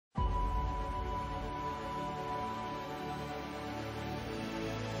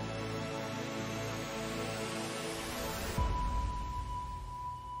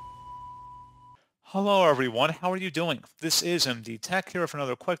Hello everyone, how are you doing? This is MD Tech here with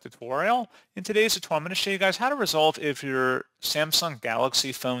another quick tutorial. In today's tutorial, I'm going to show you guys how to resolve if your Samsung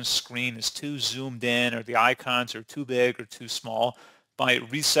Galaxy phone screen is too zoomed in or the icons are too big or too small by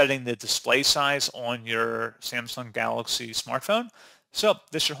resetting the display size on your Samsung Galaxy smartphone. So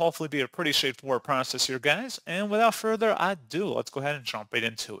this should hopefully be a pretty straightforward process here, guys. And without further ado, let's go ahead and jump right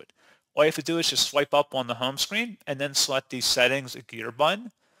into it. All you have to do is just swipe up on the home screen and then select the settings gear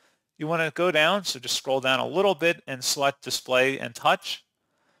button. You want to go down, so just scroll down a little bit and select display and touch,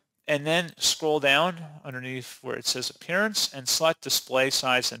 and then scroll down underneath where it says appearance and select display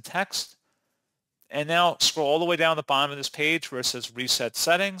size and text. And now scroll all the way down the bottom of this page where it says reset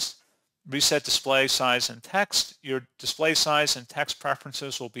settings, reset display size and text. Your display size and text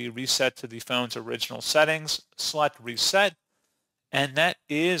preferences will be reset to the phone's original settings. Select reset, and that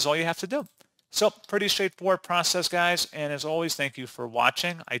is all you have to do. So pretty straightforward process, guys. And as always, thank you for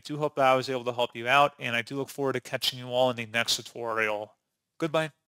watching. I do hope that I was able to help you out, and I do look forward to catching you all in the next tutorial. Goodbye.